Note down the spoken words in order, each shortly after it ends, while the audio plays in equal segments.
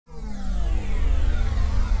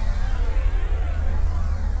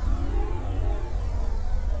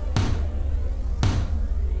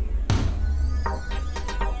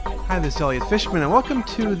Hi, this is Elliot Fishman, and welcome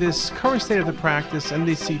to this current state of the practice,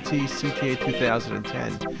 MDCT CTA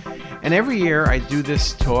 2010. And every year I do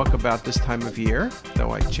this talk about this time of year,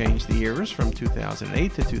 though I change the years from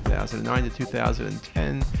 2008 to 2009 to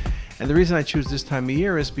 2010. And the reason I choose this time of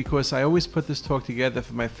year is because I always put this talk together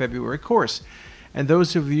for my February course. And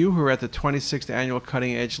those of you who were at the 26th Annual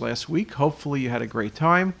Cutting Edge last week, hopefully you had a great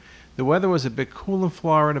time. The weather was a bit cool in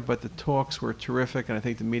Florida, but the talks were terrific, and I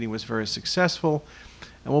think the meeting was very successful.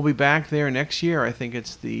 And we'll be back there next year. I think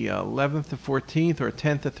it's the 11th to 14th or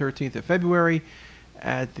 10th to 13th of February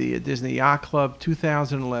at the Disney Yacht Club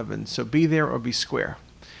 2011. So be there or be square.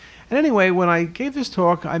 And anyway, when I gave this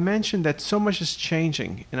talk, I mentioned that so much is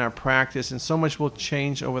changing in our practice and so much will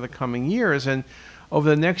change over the coming years. And over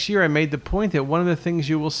the next year, I made the point that one of the things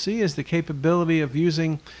you will see is the capability of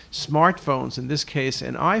using smartphones, in this case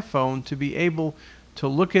an iPhone, to be able to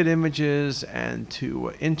look at images and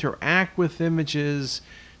to interact with images,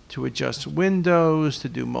 to adjust windows, to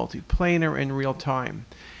do multiplanar in real time.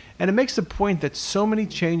 And it makes the point that so many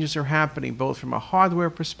changes are happening, both from a hardware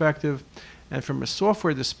perspective and from a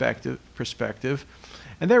software perspective,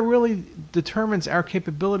 and that really determines our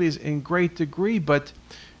capabilities in great degree. But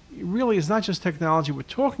really, it's not just technology we're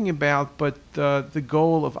talking about, but the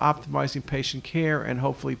goal of optimizing patient care and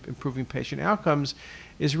hopefully improving patient outcomes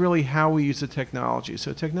is really how we use the technology.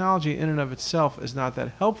 So technology in and of itself is not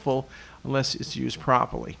that helpful unless it's used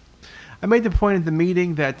properly. I made the point at the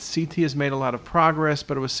meeting that CT has made a lot of progress,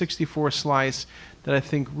 but it was 64 slice that I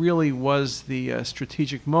think really was the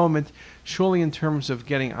strategic moment, surely in terms of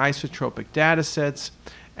getting isotropic data sets.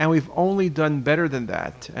 And we've only done better than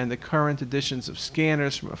that. And the current additions of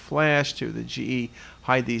scanners, from a flash to the GE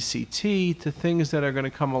high DCT to things that are going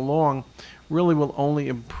to come along, really will only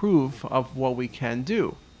improve of what we can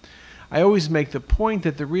do. I always make the point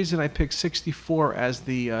that the reason I picked 64 as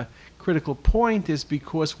the critical point is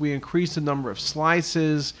because we increased the number of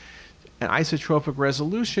slices, and isotropic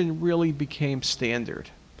resolution really became standard.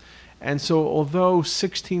 And so although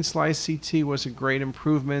 16 slice CT was a great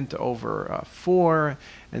improvement over 4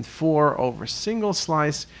 and 4 over single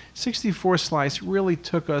slice, 64 slice really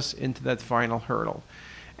took us into that final hurdle.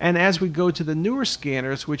 And as we go to the newer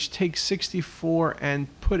scanners, which take 64 and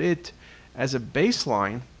put it as a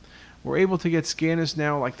baseline, we're able to get scanners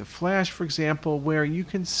now like the Flash, for example, where you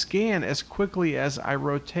can scan as quickly as I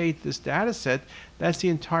rotate this data set. That's the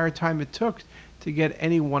entire time it took to get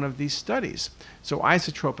any one of these studies. So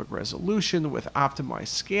isotropic resolution with optimized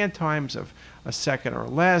scan times of a second or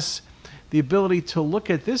less, the ability to look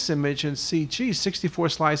at this image and see, gee, 64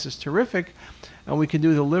 slice is terrific, and we can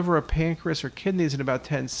do the liver or pancreas or kidneys in about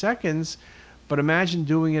 10 seconds, but imagine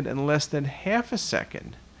doing it in less than half a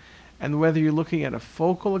second. And whether you're looking at a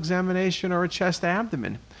focal examination or a chest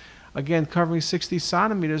abdomen, again, covering 60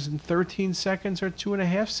 centimeters in 13 seconds or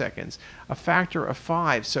 2.5 seconds, a factor of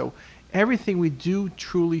 5. So everything we do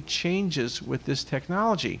truly changes with this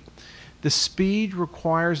technology. The speed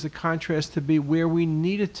requires the contrast to be where we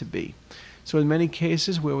need it to be. So in many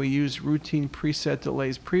cases where we use routine preset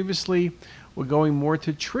delays previously, we're going more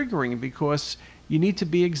to triggering because you need to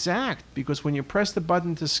be exact. Because when you press the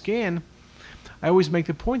button to scan, I always make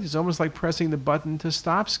the point, it's almost like pressing the button to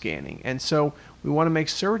stop scanning. And so we want to make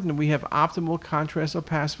certain we have optimal contrast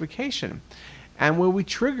opacification. And when we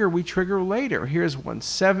trigger later. Here's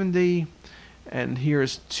 170 and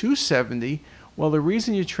here's 270. Well, the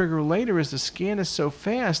reason you trigger later is the scan is so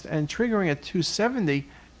fast, and triggering at 270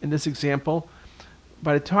 in this example,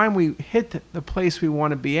 by the time we hit the place we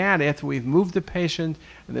want to be at after we've moved the patient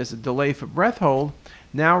and there's a delay for breath hold,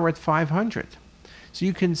 now we're at 500. So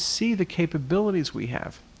you can see the capabilities we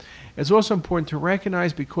have. It's also important to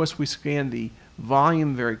recognize, because we scan the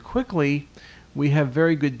volume very quickly, we have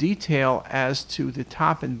very good detail as to the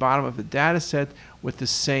top and bottom of the data set with the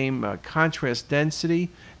same contrast density.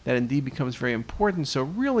 That indeed becomes very important. So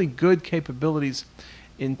really good capabilities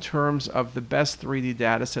in terms of the best 3D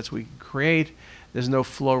data sets we can create. There's no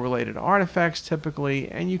flow-related artifacts typically,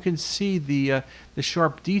 and you can see the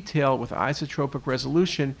sharp detail with isotropic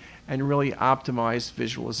resolution and really optimized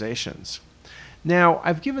visualizations. Now,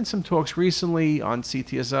 I've given some talks recently on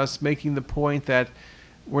CTSS making the point that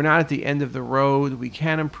we're not at the end of the road. We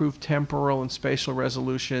can improve temporal and spatial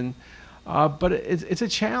resolution, but it's a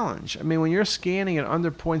challenge. I mean, when you're scanning at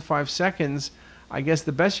under 0.5 seconds, I guess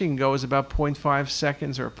the best you can go is about 0.5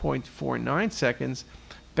 seconds or 0.49 seconds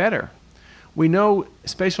better. We know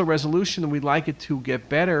spatial resolution, we'd like it to get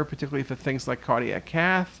better, particularly for things like cardiac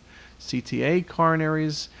cath, CTA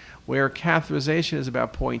coronaries, where catheterization is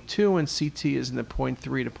about 0.2 and CT is in the 0.3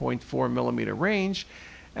 to 0.4 millimeter range.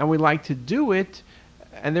 And we like to do it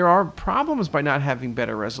And there are problems by not having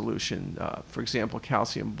better resolution. For example,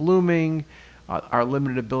 calcium blooming, our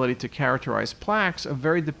limited ability to characterize plaques are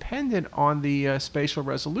very dependent on the spatial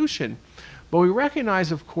resolution. But we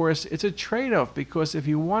recognize, of course, it's a trade-off, because if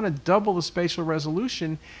you want to double the spatial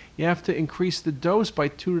resolution, you have to increase the dose by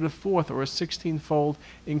 2 to the 4th, or a 16-fold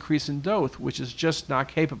increase in dose, which is just not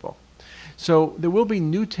capable. So there will be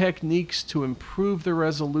new techniques to improve the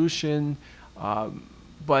resolution,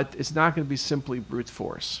 but it's not going to be simply brute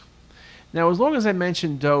force. Now, as long as I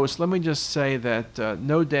mentioned dose, let me just say that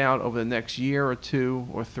no doubt over the next year or 2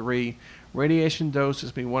 or 3, radiation dose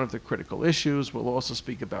has been one of the critical issues. We'll also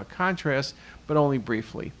speak about contrast, but only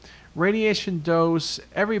briefly. Radiation dose,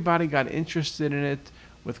 everybody got interested in it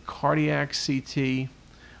with cardiac CT,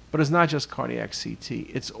 but it's not just cardiac CT,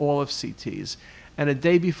 it's all of CTs. And a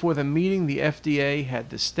day before the meeting, the FDA had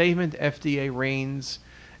the statement, FDA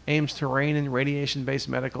aims to rein in radiation-based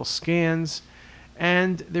medical scans.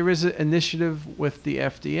 And there is an initiative with the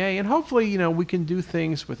FDA, and hopefully, we can do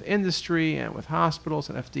things with industry and with hospitals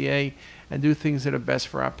and FDA and do things that are best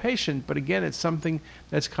for our patient. But again, it's something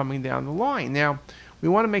that's coming down the line. Now, we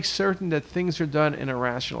want to make certain that things are done in a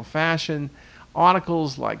rational fashion.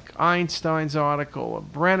 Articles like Einstein's article or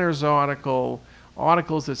Brenner's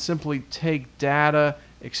articles that simply take data,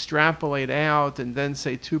 extrapolate out, and then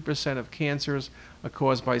say 2% of cancers are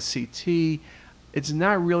caused by CT. It's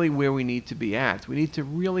not really where we need to be at. We need to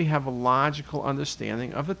really have a logical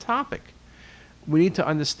understanding of the topic. We need to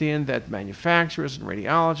understand that manufacturers and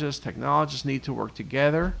radiologists, technologists need to work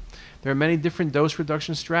together. There are many different dose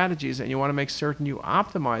reduction strategies, and you want to make certain you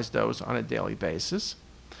optimize those on a daily basis.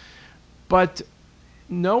 But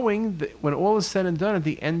knowing that when all is said and done, at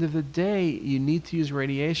the end of the day, you need to use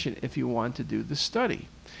radiation if you want to do the study.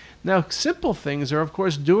 Now, simple things are, of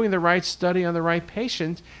course, doing the right study on the right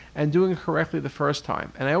patient and doing it correctly the first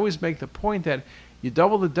time. And I always make the point that you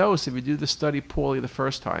double the dose if you do the study poorly the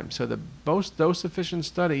first time. So the most dose-efficient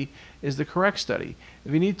study is the correct study.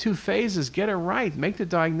 If you need 2 phases, get it right. Make the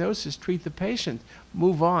diagnosis, treat the patient,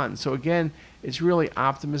 move on. So again, it's really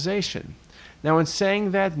optimization. Now, in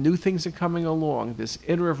saying that, new things are coming along. This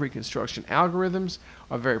iterative reconstruction algorithms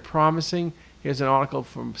are very promising. Here's an article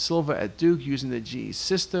from Silva at Duke using the GE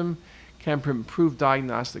system, can improve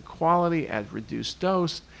diagnostic quality at reduced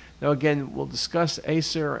dose. Now again, we'll discuss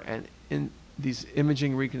ACER and in these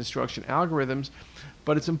imaging reconstruction algorithms,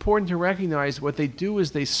 but it's important to recognize what they do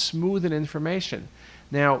is they smoothen information.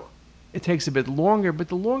 Now, it takes a bit longer, but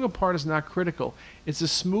the longer part is not critical. It's the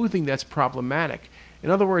smoothing that's problematic.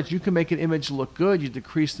 In other words, you can make an image look good, you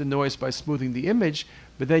decrease the noise by smoothing the image,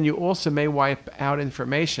 but then you also may wipe out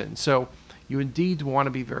information. So you indeed want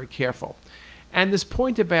to be very careful. And this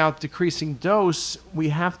point about decreasing dose, we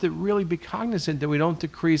have to really be cognizant that we don't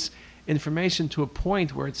decrease information to a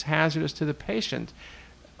point where it's hazardous to the patient.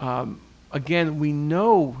 Again, we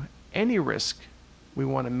know any risk we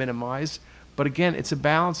want to minimize, but again, it's a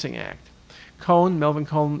balancing act. Melvin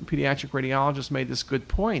Cohn, pediatric radiologist, made this good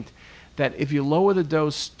point that if you lower the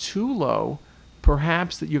dose too low,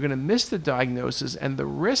 perhaps that you're going to miss the diagnosis, and the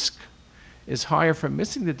risk is higher from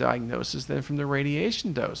missing the diagnosis than from the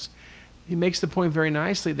radiation dose. He makes the point very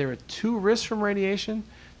nicely. There are 2 risks from radiation,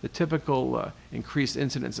 the typical increased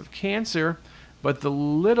incidence of cancer, but the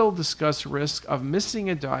little discussed risk of missing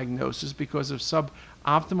a diagnosis because of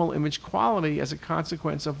suboptimal image quality as a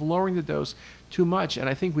consequence of lowering the dose too much. And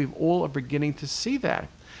I think we've all are beginning to see that.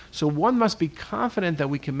 So one must be confident that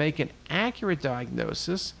we can make an accurate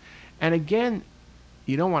diagnosis. And again,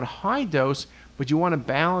 you don't want high dose, but you want to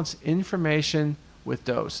balance information with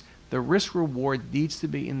dose. The risk-reward needs to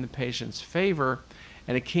be in the patient's favor,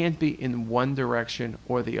 and it can't be in one direction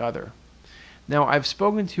or the other. Now, I've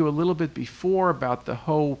spoken to you a little bit before about the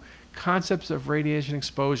whole concepts of radiation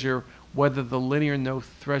exposure, whether the linear no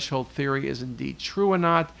threshold theory is indeed true or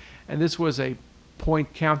not, and this was a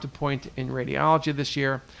counterpoint in radiology this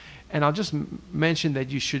year. And I'll just mention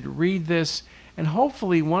that you should read this, and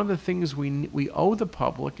hopefully one of the things we owe the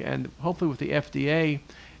public, and hopefully with the FDA,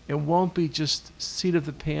 it won't be just seat of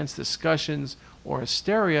the pants discussions or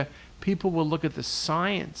hysteria. People will look at the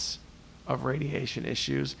science of radiation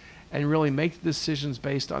issues and really make the decisions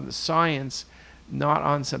based on the science, not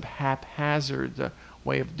on some haphazard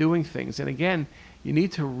way of doing things. And again, you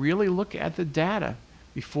need to really look at the data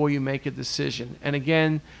before you make a decision. And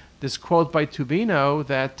again, this quote by Tubino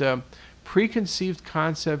that preconceived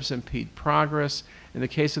concepts impede progress. In the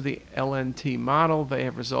case of the LNT model, they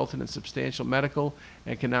have resulted in substantial medical,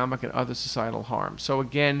 economic, and other societal harm. So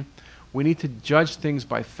again, we need to judge things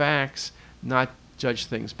by facts, not judge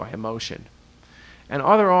things by emotion. And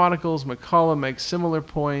other articles, McCullough makes similar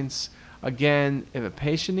points. Again, if a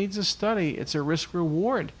patient needs a study, it's a risk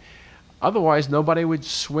reward. Otherwise, nobody would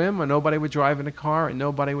swim, or nobody would drive in a car, and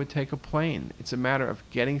nobody would take a plane. It's a matter of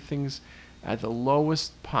getting things at the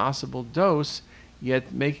lowest possible dose,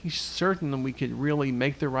 yet making certain that we could really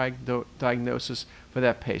make the right diagnosis for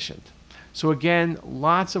that patient. So again,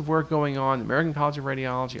 lots of work going on, American College of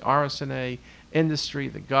Radiology, RSNA, industry,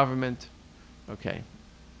 the government. Okay,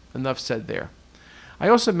 enough said there. I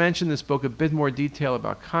also mentioned in this book a bit more detail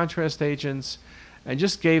about contrast agents, and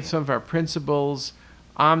just gave some of our principles.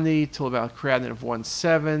 Omni till about creatinine of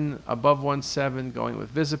 1.7, above 1.7, going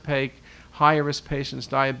with Visipake, higher risk patients,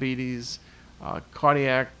 diabetes,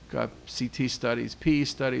 cardiac CT studies, PE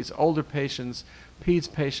studies, older patients,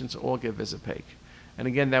 PEDS patients all get Visipake. And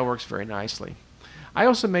again, that works very nicely. I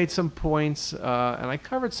also made some points, and I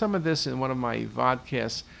covered some of this in one of my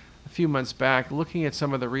vodcasts a few months back, looking at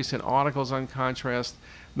some of the recent articles on contrast,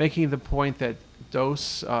 making the point that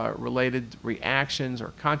dose-related reactions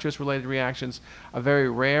or contrast-related reactions are very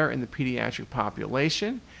rare in the pediatric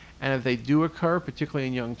population, and if they do occur, particularly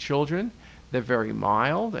in young children, they're very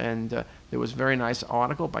mild, and there was a very nice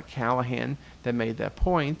article by Callahan that made that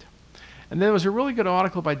point. And there was a really good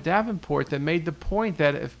article by Davenport that made the point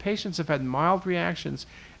that if patients have had mild reactions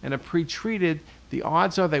and are pre-treated, the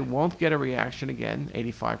odds are they won't get a reaction again,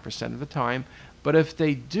 85% of the time, but if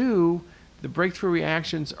they do, the breakthrough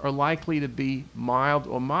reactions are likely to be mild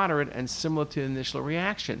or moderate and similar to the initial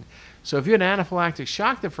reaction. So if you had anaphylactic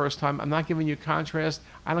shock the first time, I'm not giving you contrast.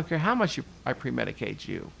 I don't care how much I premedicate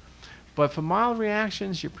you. But for mild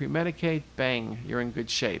reactions, you premedicate, bang, you're in good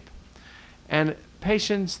shape. And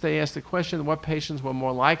patients, they asked the question, what patients were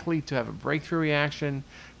more likely to have a breakthrough reaction?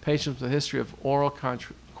 Patients with a history of oral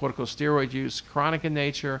corticosteroid use, chronic in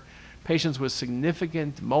nature, patients with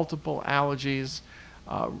significant multiple allergies,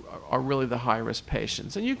 are really the high-risk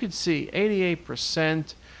patients. And you can see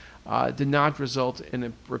 88% did not result in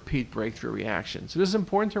a repeat breakthrough reaction. So this is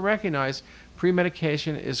important to recognize.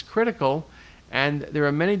 Premedication is critical, and there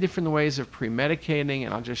are many different ways of premedicating,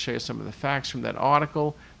 and I'll just show you some of the facts from that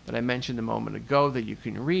article that I mentioned a moment ago that you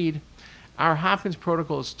can read. Our Hopkins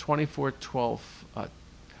protocol is 24-12,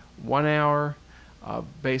 1 hour,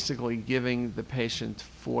 basically giving the patient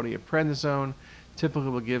 40 of prednisone. Typically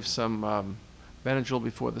we'll give some Benadryl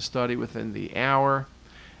before the study within the hour.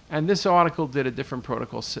 And this article did a different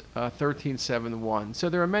protocol, 13-7-1. So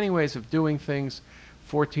there are many ways of doing things.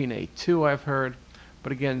 14-8-2 I've heard.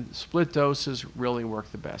 But again, split doses really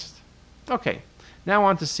work the best. Okay, now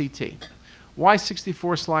on to CT. Why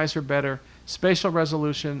 64 slides are better? Spatial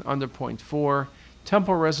resolution under 0.4.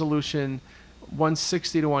 Temporal resolution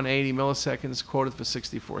 160 to 180 milliseconds quoted for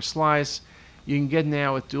 64 slides. You can get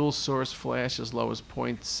now with dual source flash as low as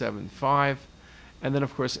 0.75. And then,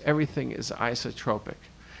 of course, everything is isotropic.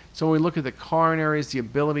 So when we look at the coronaries, the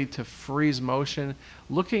ability to freeze motion,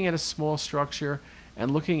 looking at a small structure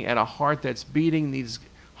and looking at a heart that's beating needs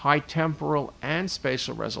high temporal and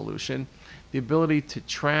spatial resolution. The ability to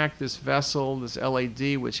track this vessel, this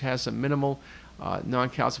LAD, which has a minimal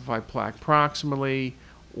non-calcified plaque proximally,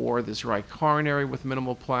 or this right coronary with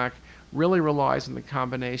minimal plaque, really relies on the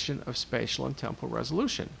combination of spatial and temporal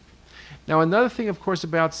resolution. Now, another thing, of course,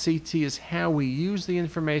 about CT is how we use the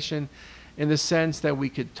information, in the sense that we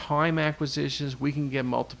could time acquisitions, we can get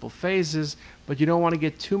multiple phases, but you don't want to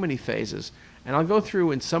get too many phases. And I'll go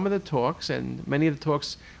through in some of the talks, and many of the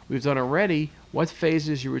talks we've done already, what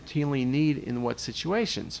phases you routinely need in what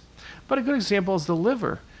situations. But a good example is the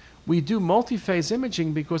liver. We do multi-phase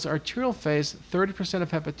imaging because arterial phase, 30%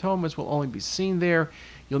 of hepatomas will only be seen there.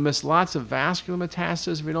 You'll miss lots of vascular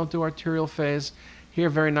metastases if we don't do arterial phase. Here,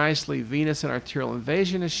 very nicely, venous and arterial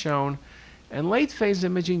invasion is shown. And late phase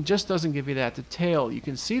imaging just doesn't give you that detail. You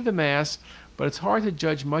can see the mass, but it's hard to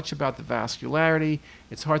judge much about the vascularity.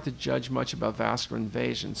 It's hard to judge much about vascular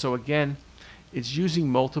invasion. So again, it's using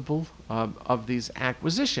multiple of these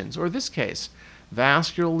acquisitions, or this case,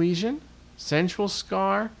 vascular lesion, central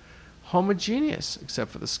scar, homogeneous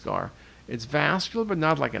except for the scar. It's vascular, but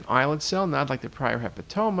not like an islet cell, not like the prior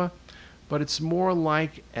hepatoma, but it's more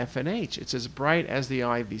like FNH. It's as bright as the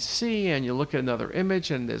IVC, and you look at another image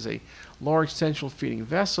and there's a large central feeding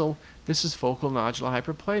vessel. This is focal nodular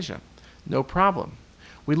hyperplasia. No problem.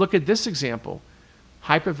 We look at this example,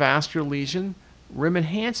 hypervascular lesion, rim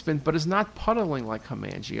enhancement, but it's not puddling like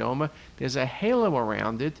hemangioma. There's a halo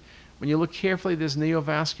around it. When you look carefully, there's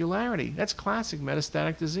neovascularity. That's classic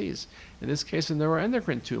metastatic disease. In this case, a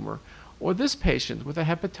neuroendocrine tumor. Or this patient with a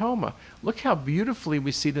hepatoma. Look how beautifully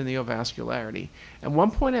we see the neovascularity. And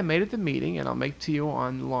one point I made at the meeting, and I'll make to you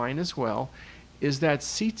online as well, is that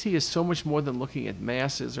CT is so much more than looking at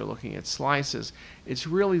masses or looking at slices. It's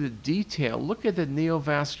really the detail. Look at the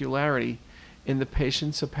neovascularity in the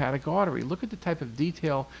patient's hepatic artery. Look at the type of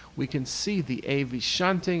detail we can see, the AV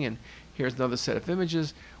shunting, and here's another set of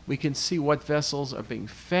images. We can see what vessels are being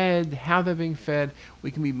fed, how they're being fed. We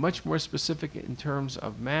can be much more specific in terms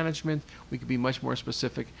of management. We can be much more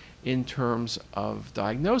specific in terms of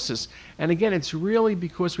diagnosis. And again, it's really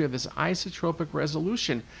because we have this isotropic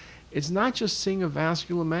resolution. It's not just seeing a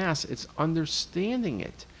vascular mass, it's understanding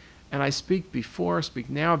it. And I speak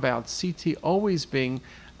now about CT always being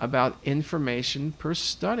about information per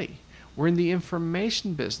study. We're in the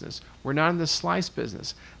information business. We're not in the slice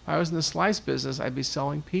business. If I was in the slice business, I'd be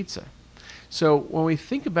selling pizza. So when we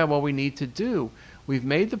think about what we need to do, we've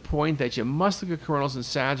made the point that you must look at coronals and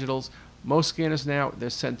sagittals. Most scanners now, they're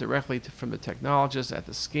sent directly from the technologist at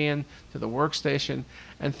the scan to the workstation.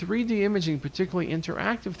 And 3D imaging, particularly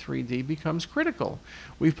interactive 3D, becomes critical.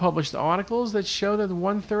 We've published articles that show that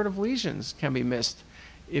 1/3 of lesions can be missed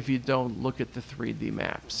if you don't look at the 3D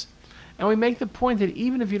maps. And we make the point that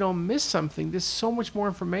even if you don't miss something, there's so much more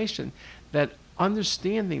information, that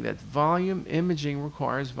understanding that volume imaging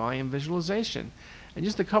requires volume visualization. And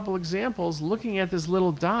just a couple examples, looking at this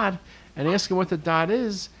little dot and asking what the dot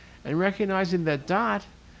is, and recognizing that dot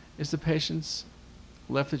is the patient's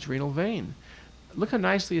left adrenal vein. Look how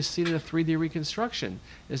nicely you see it in a 3D reconstruction.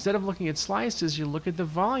 Instead of looking at slices, you look at the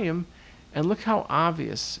volume, and look how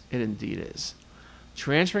obvious it indeed is.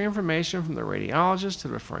 Transferring information from the radiologist to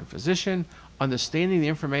the referring physician, understanding the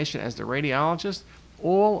information as the radiologist,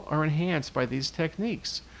 all are enhanced by these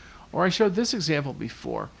techniques. Or I showed this example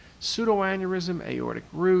before, pseudoaneurysm, aortic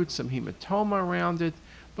root, some hematoma around it,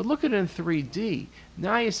 but look at it in 3D.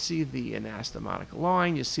 Now you see the anastomotic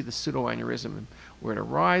line, you see the pseudoaneurysm where it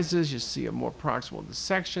arises, you see a more proximal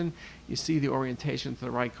dissection, you see the orientation to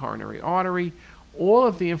the right coronary artery. All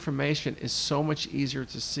of the information is so much easier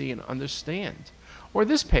to see and understand. Or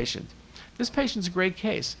this patient. This patient's a great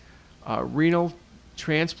case. Renal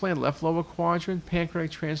transplant, left lower quadrant,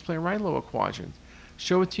 pancreatic transplant, right lower quadrant.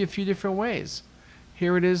 Show it to you a few different ways.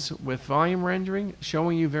 Here it is with volume rendering,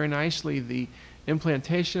 showing you very nicely the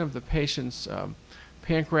implantation of the patient's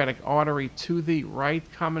pancreatic artery to the right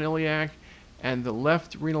common iliac and the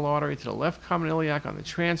left renal artery to the left common iliac on the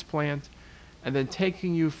transplant, and then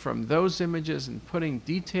taking you from those images and putting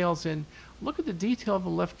details in. Look at the detail of the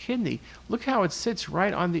left kidney. Look how it sits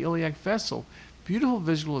right on the iliac vessel. Beautiful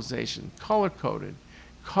visualization, color-coded,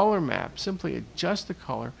 color map. Simply adjust the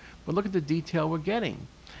color, but look at the detail we're getting.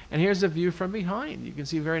 And here's a view from behind. You can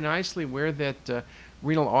see very nicely where that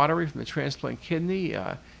renal artery from the transplant kidney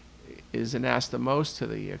is anastomosed to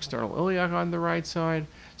the external iliac on the right side.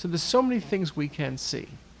 So there's so many things we can see.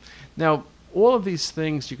 Now, all of these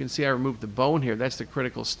things, you can see I removed the bone here. That's the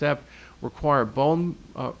critical step. Require bone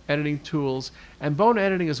editing tools. And bone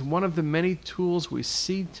editing is one of the many tools we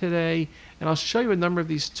see today. And I'll show you a number of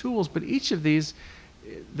these tools, but each of these,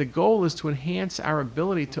 the goal is to enhance our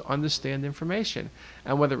ability to understand information.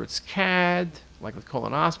 And whether it's CAD, like with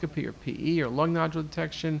colonoscopy or PE or lung nodule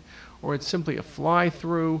detection, or it's simply a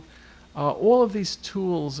fly-through, all of these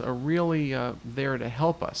tools are really there to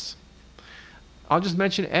help us. I'll just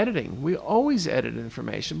mention editing. We always edit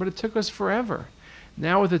information, but it took us forever.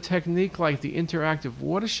 Now with a technique like the interactive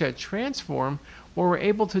watershed transform, what we're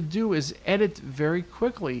able to do is edit very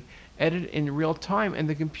quickly, edit in real time, and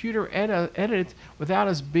the computer edit without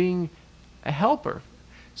us being a helper.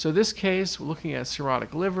 So this case, we're looking at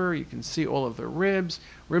cirrhotic liver. You can see all of the ribs.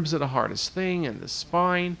 Ribs are the hardest thing, and the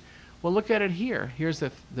spine. Well, look at it here. Here's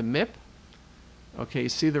the MIP. Okay, you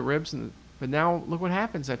see the ribs, but now look what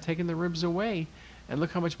happens. I've taken the ribs away, and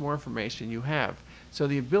look how much more information you have. So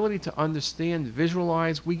the ability to understand,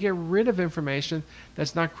 visualize, we get rid of information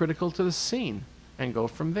that's not critical to the scene and go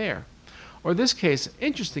from there. Or this case,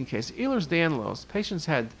 interesting case, Ehlers-Danlos. Patients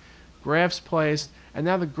had grafts placed, and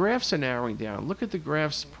now the grafts are narrowing down. Look at the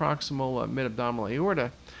grafts proximal mid-abdominal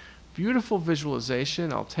aorta. Beautiful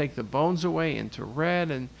visualization. I'll take the bones away into red,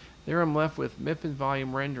 and there I'm left with MIP and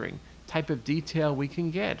volume rendering. Type of detail we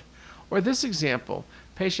can get. Or this example,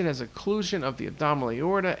 patient has occlusion of the abdominal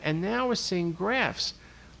aorta, and now we're seeing grafts.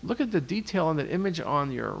 Look at the detail on the image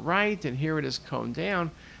on your right, and here it is coned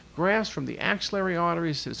down. Grafts from the axillary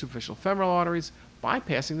arteries to the superficial femoral arteries,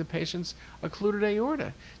 bypassing the patient's occluded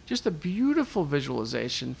aorta. Just a beautiful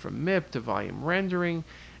visualization from MIP to volume rendering,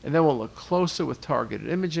 and then we'll look closer with targeted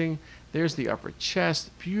imaging. There's the upper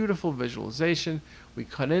chest, beautiful visualization. We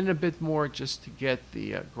cut in a bit more just to get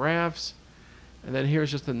the grafts. And then here's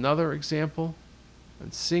just another example,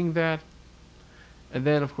 and seeing that. And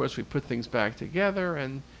then, of course, we put things back together,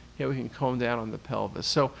 and Here we can comb down on the pelvis.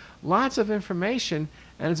 So lots of information,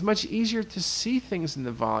 and it's much easier to see things in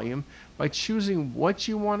the volume by choosing what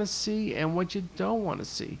you want to see and what you don't want to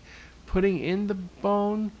see. Putting in the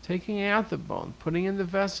bone, taking out the bone, putting in the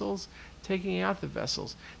vessels, taking out the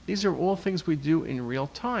vessels. These are all things we do in real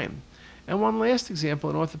time. And one last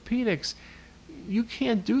example, in orthopedics, you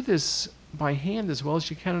can't do this by hand as well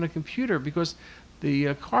as you can on a computer because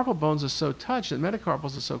the carpal bones are so touched, the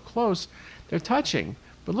metacarpals are so close, they're touching.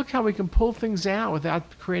 But look how we can pull things out without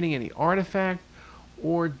creating any artifact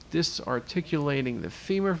or disarticulating the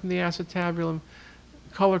femur from the acetabulum.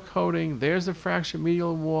 Color coding, there's the fracture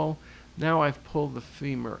medial wall. Now I've pulled the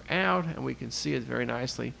femur out, and we can see it very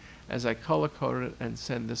nicely as I color code it and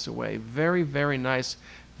send this away. Very, very nice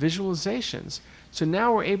visualizations. So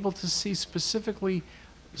now we're able to see specifically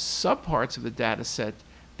subparts of the data set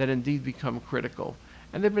that indeed become critical.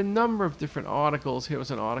 And there have been a number of different articles. Here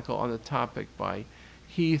was an article on the topic by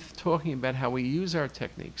Heath talking about how we use our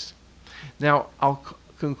techniques. Now, I'll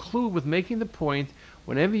conclude with making the point,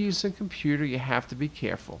 whenever you use a computer, you have to be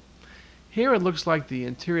careful. Here it looks like the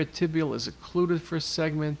anterior tibial is occluded for a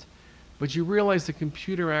segment, but you realize the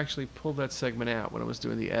computer actually pulled that segment out when it was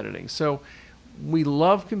doing the editing. So we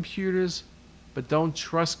love computers, but don't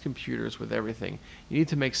trust computers with everything. You need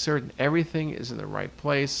to make certain everything is in the right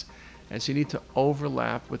place, and so you need to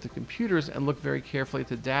overlap with the computers and look very carefully at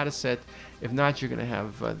the data set. If not, you're going to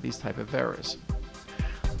have these type of errors.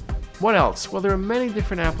 What else? Well, there are many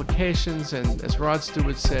different applications, and as Rod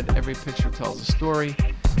Stewart said, every picture tells a story.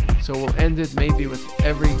 So we'll end it maybe with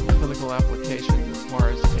every clinical application requires